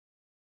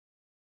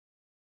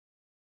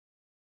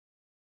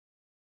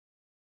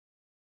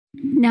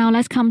Now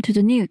let's come to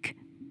the Nuke.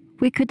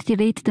 We could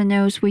delete the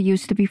nodes we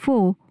used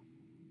before.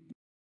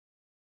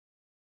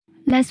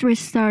 Let's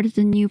restart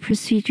the new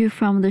procedure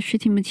from the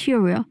shooting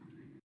material.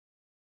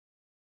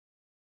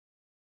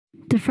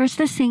 The first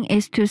thing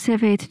is to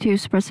save it to a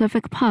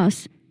specific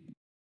path.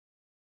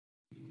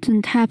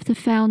 Then tap the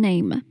file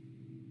name.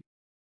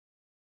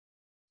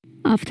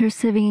 After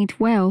saving it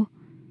well,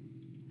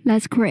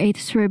 let's create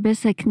 3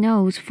 basic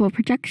nodes for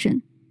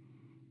projection.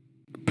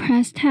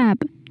 Press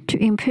Tab to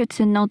input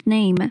the node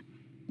name.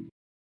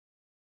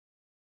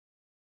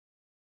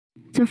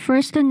 The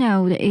first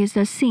node is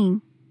the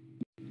scene.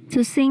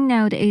 The scene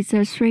node is a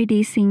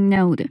 3D scene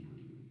node.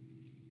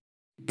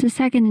 The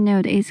second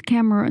node is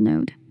camera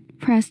node.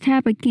 Press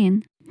Tab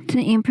again, then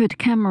input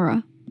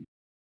camera.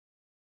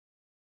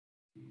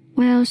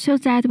 Well, so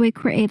that we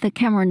create the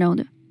camera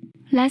node.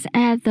 Let's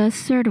add the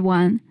third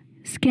one,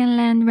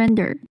 scanline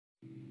render.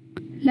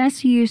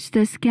 Let's use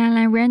the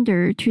scanline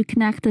render to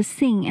connect the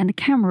scene and the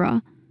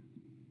camera.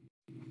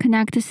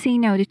 Connect the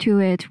scene node to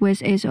it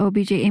with its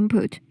OBJ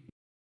input,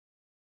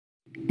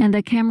 and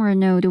the camera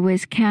node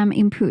with cam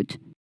input.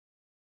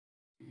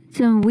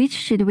 Then which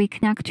should we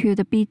connect to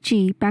the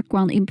BG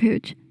background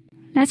input?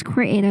 Let's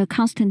create a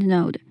constant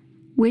node,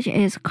 which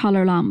is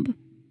color lump.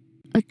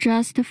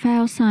 Adjust the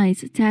file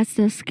size, that's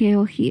the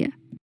scale here.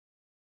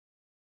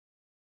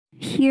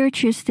 Here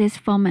choose this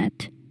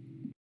format.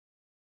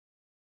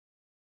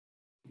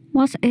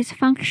 What's its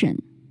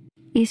function?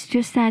 It's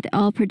to set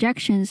all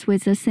projections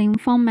with the same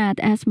format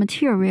as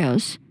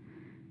materials.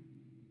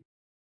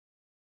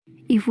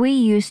 If we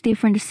use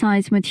different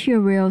size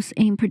materials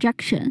in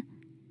projection,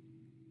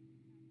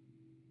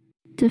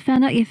 the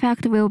final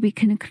effect will be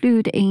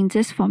concluded in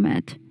this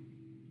format.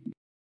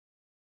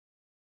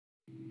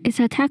 It's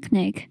a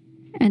technique,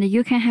 and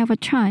you can have a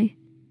try.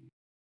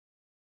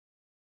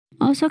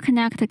 Also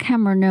connect the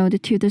camera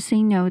node to the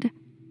scene node.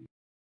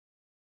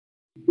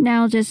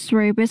 Now these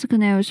 3 basic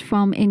nodes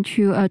form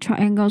into a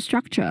triangle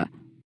structure.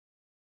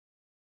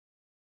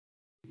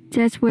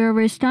 That's where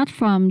we start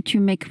from to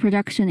make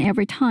projection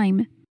every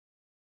time.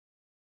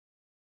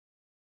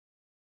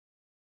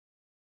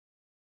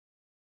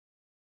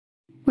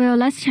 Well,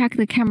 let's check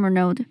the camera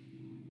node.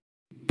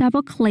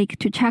 Double-click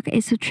to check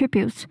its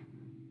attributes.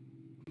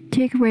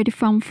 Take read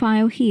from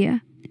file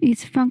here.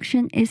 Its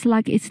function is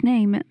like its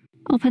name.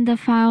 Open the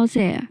file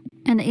there.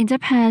 And in the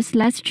path,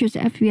 let's choose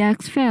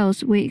FBX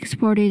files we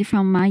exported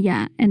from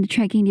Maya and the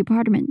tracking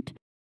department.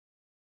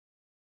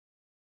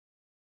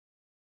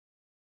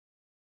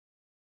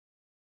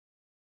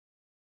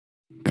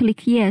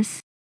 Click Yes.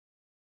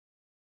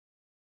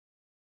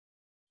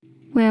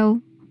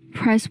 Well,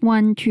 press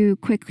 1 to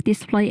quick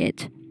display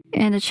it,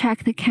 and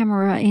check the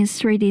camera in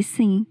 3D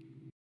scene.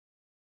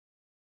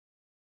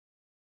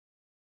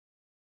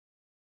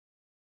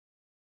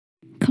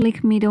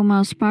 Click middle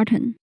mouse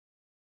button.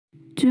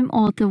 Zoom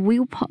out the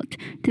viewport,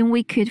 then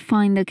we could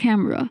find the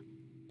camera.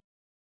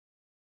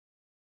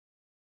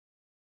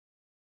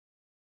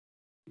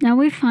 Now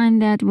we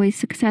find that we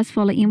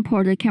successfully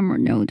import the camera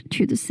node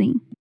to the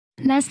scene.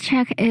 Let's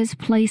check its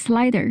play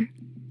slider.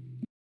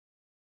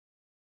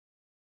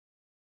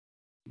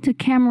 The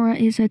camera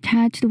is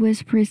attached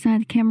with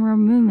preset camera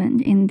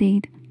movement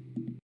indeed.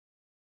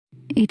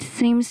 It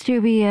seems to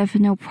be of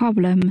no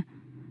problem.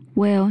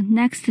 Well,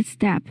 next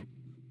step.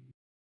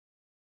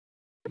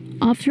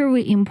 After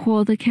we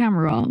import the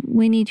camera,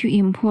 we need to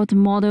import the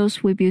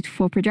models we built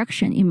for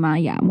projection in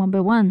Maya one by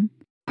one.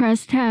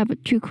 Press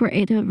Tab to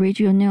create a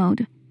region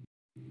node.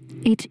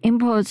 It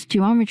imports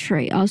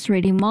geometry or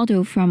 3D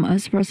model from a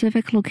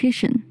specific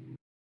location.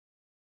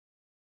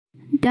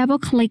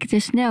 Double-click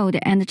this node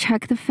and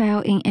check the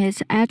file in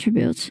its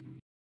attributes.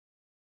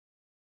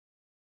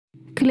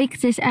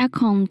 Click this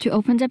icon to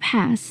open the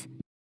path.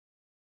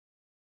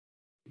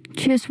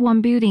 Choose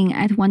one building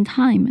at one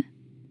time.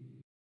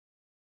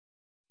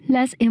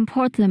 Let's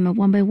import them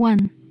one by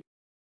one.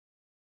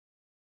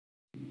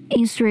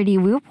 In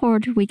 3D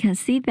viewport, we can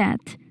see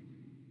that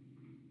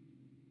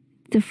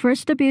the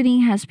first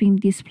building has been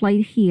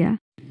displayed here.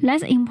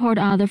 Let's import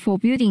other 4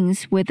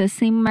 buildings with the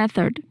same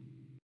method.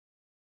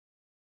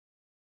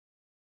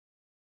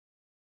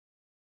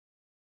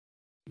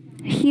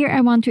 Here I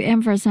want to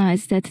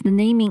emphasize that the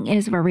naming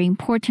is very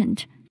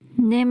important.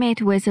 Name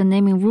it with a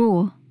naming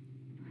rule.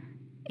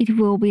 It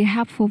will be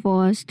helpful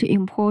for us to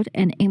import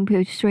and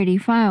input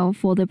 3D file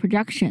for the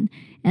projection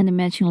and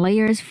matching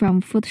layers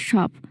from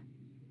Photoshop.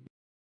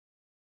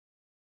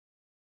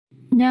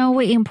 Now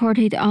we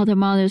imported all the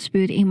models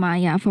built in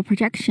Maya for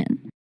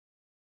projection.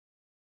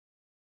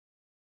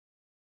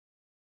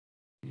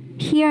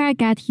 Here I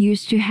got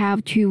used to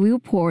have 2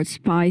 viewports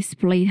by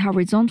split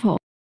horizontal.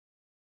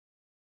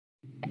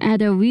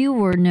 Add a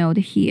viewer node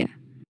here.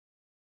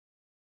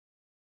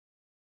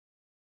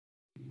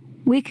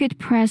 We could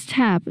press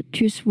Tab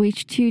to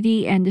switch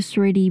 2D and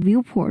 3D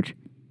viewport.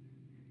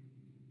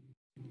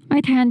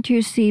 I tend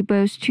to see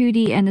both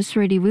 2D and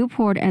 3D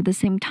viewport at the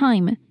same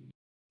time,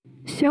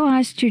 so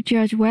as to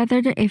judge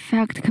whether the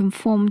effect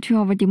conform to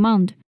our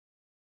demand.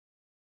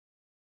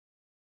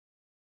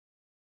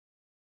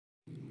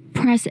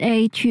 Press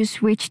A to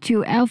switch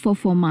to alpha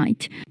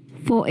format,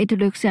 for it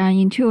looks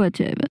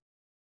unintuitive.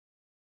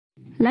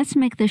 Let's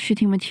make the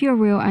shooting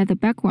material as the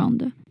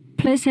background.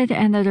 Place it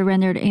under the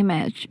rendered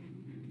image.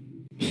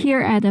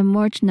 Here add a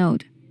merge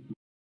node.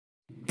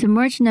 The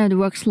merge node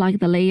works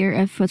like the layer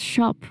of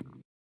Photoshop.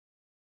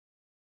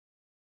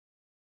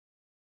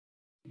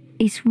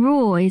 Its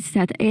rule is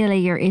that A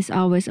layer is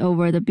always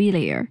over the B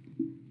layer.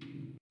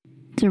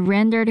 The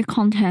rendered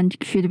content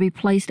should be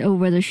placed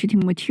over the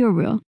shooting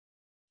material,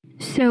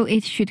 so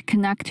it should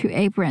connect to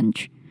A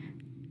branch.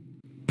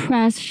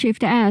 Press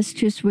Shift-S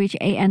to switch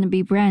A and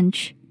B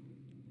branch.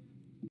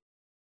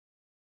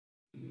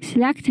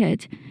 Select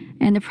it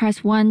and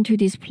press 1 to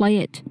display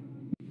it.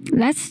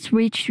 Let's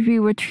switch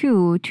Viewer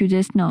 2 to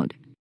this node,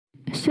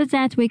 so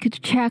that we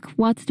could check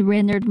what the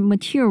rendered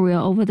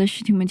material over the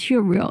shooting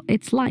material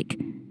is like.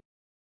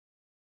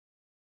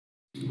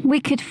 We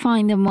could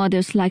find the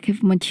models like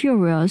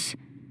materials,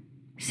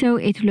 so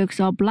it looks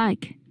all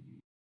black.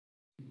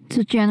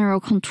 The general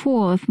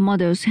contour of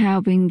models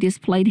have been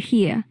displayed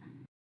here.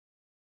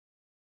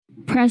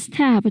 Press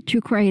Tab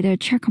to create a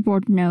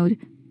checkerboard node.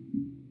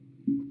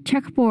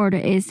 Checkerboard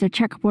is the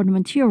checkerboard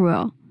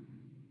material.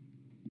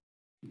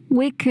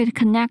 We could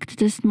connect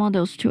these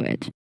models to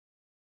it,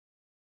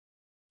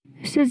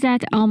 so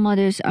that all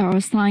models are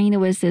assigned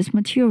with this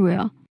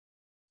material.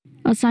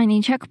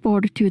 Assigning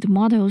checkerboard to the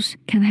models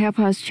can help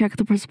us check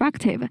the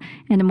perspective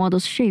and the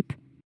model's shape.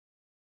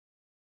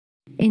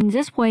 In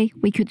this way,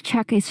 we could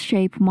check its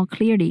shape more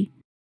clearly.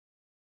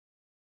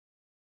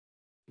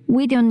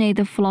 We don't need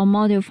the floor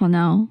model for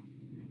now,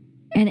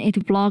 and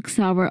it blocks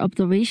our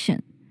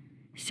observation,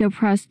 so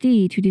press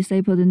D to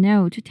disable the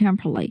node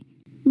temporarily.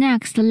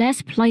 Next,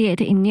 let's play it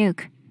in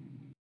Nuke,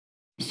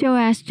 so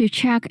as to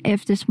check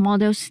if these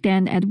models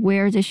stand at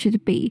where they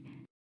should be.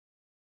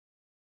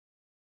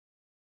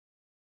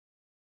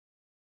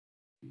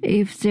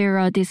 If there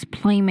are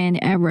displacement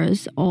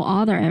errors or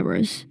other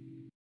errors.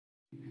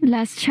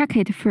 Let's check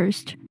it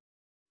first.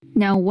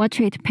 Now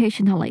watch it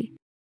patiently.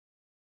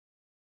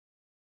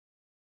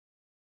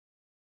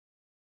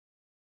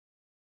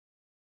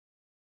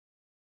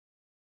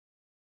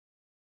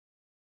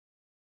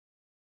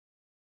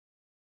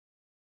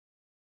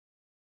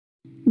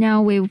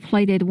 Now we've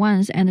played it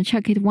once and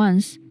checked it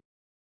once.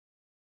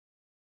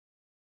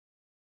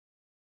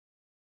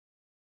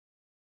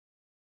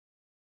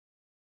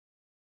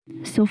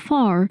 So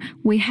far,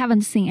 we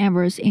haven't seen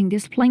errors in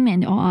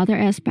displacement or other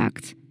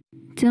aspects.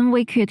 Then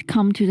we could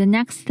come to the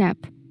next step.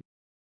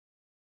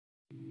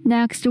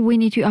 Next, we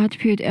need to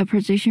output a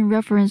position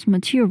reference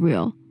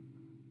material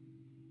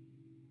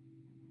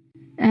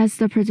as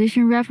the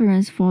position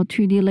reference for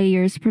 2D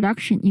layers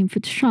production in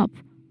Photoshop.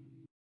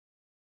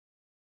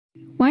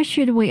 Why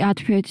should we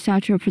output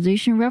such a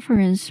position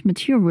reference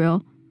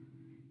material?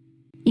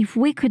 If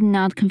we could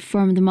not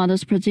confirm the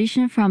model's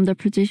position from the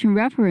position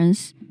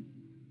reference,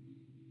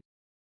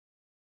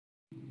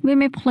 we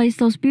may place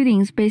those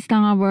buildings based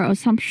on our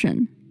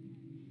assumption.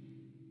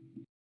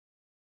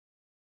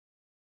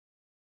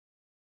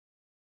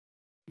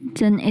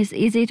 Then it's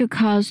easy to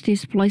cause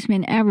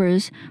displacement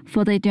errors,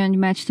 for they don't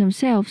match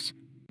themselves.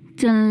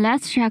 Then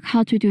let's check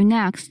how to do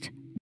next.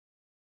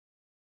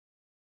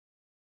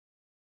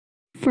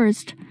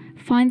 First,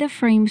 find the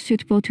frame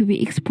suitable to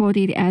be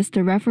exported as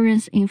the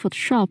reference in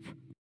Photoshop.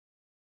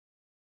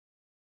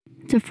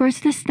 The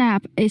first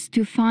step is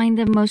to find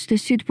the most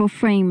suitable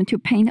frame to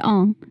paint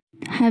on.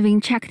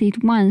 Having checked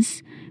it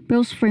once,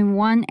 both frame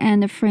 1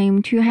 and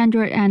frame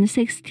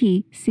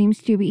 260 seems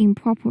to be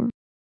improper.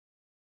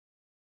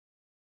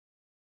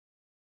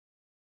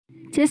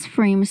 This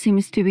frame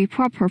seems to be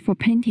proper for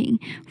painting,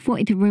 for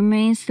it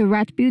remains the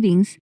right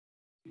buildings,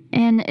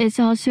 and it's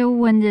also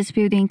when these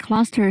building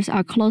clusters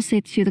are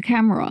closest to the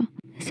camera,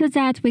 so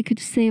that we could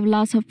save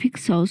lots of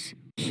pixels.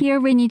 Here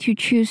we need to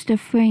choose the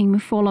frame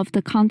full of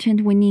the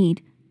content we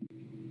need.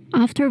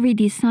 After we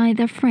decide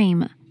the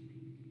frame,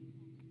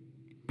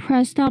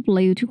 press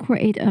W to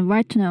create a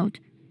write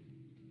node.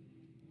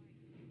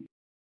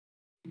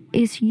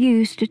 It's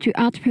used to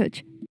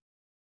output.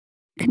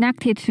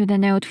 Connect it to the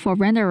node for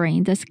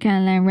rendering, the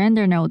scanline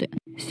render node,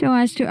 so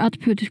as to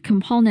output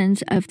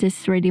components of these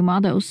 3D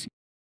models.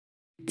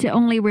 The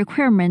only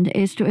requirement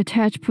is to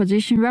attach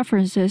position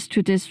references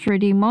to these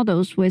 3D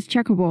models with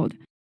checkerboard.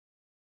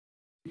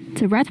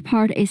 The right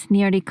part is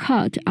nearly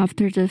cut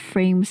after the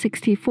frame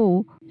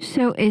 64,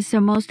 so it's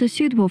the most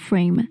suitable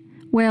frame.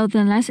 Well,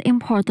 then let's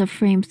import the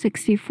frame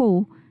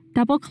 64,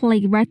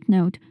 double-click right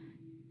node,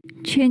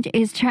 change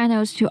its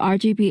channels to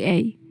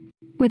RGBA.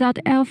 Without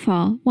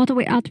alpha, what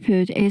we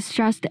output is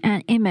just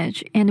an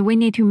image, and we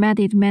need to map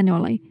it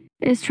manually.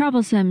 It's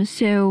troublesome,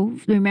 so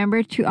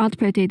remember to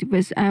output it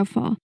with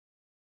alpha.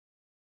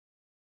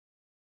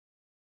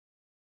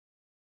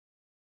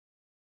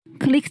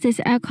 Click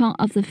this icon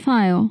of the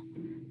file,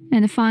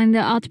 and find the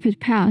output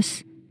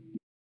path.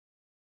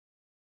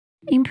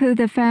 Input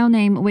the file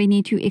name we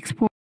need to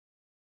export.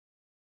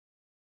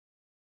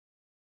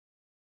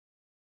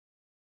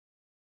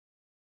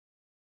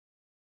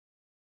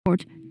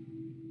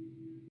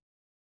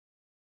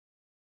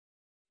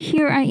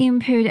 Here I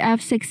input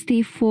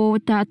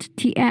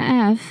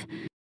f64.tif.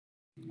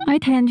 I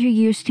tend to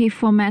use TIFF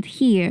format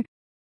here.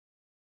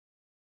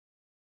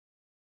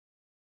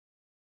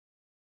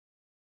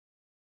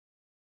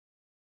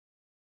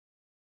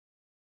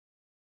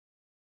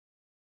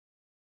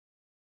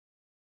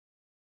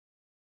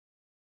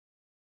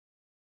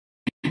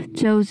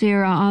 Though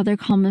there are other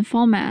common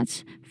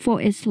formats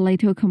for its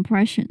later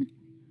compression.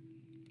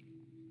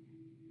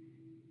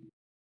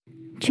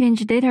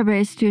 Change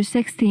database to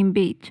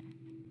 16-bit.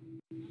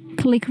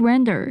 Click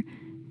Render,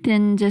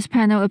 then this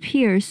panel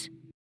appears.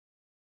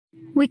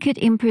 We could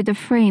input the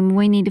frame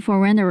we need for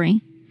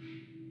rendering.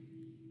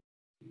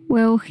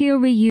 Well, here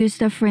we use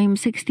the frame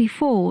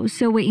 64,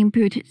 so we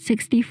input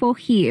 64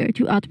 here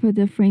to output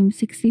the frame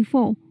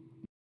 64.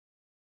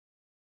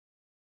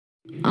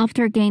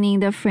 After gaining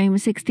the frame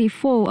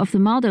 64 of the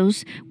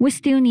models, we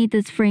still need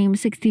the frame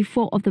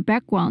 64 of the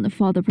background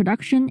for the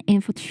production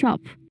in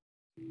Photoshop.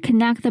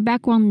 Connect the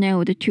background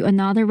node to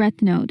another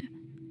red node.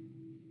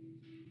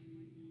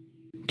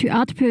 To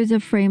output the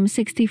frame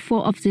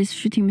 64 of this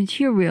shooting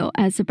material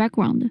as a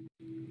background,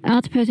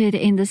 output it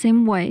in the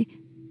same way.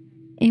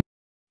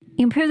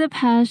 Input the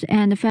path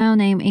and file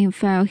name in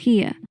file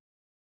here.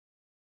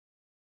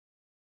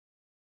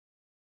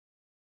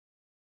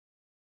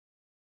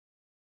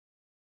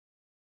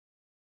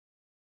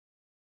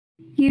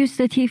 Use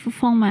the TIFF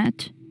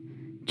format.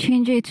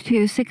 Change it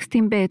to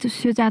 16-bit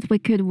so that we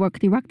could work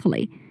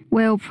directly.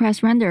 We'll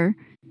press Render.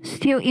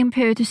 Still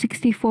input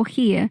 64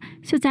 here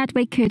so that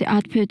we could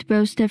output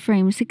both the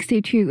frame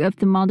 62 of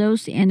the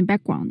models and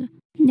background.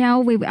 Now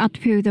we will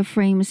output the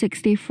frame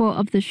 64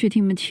 of the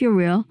shooting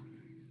material.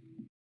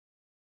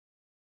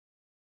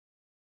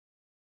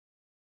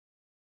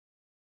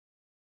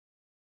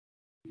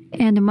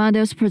 And the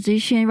model's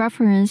position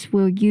reference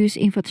we'll use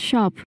in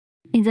Photoshop.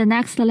 In the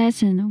next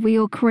lesson, we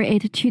will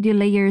create 2D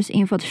layers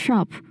in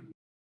Photoshop.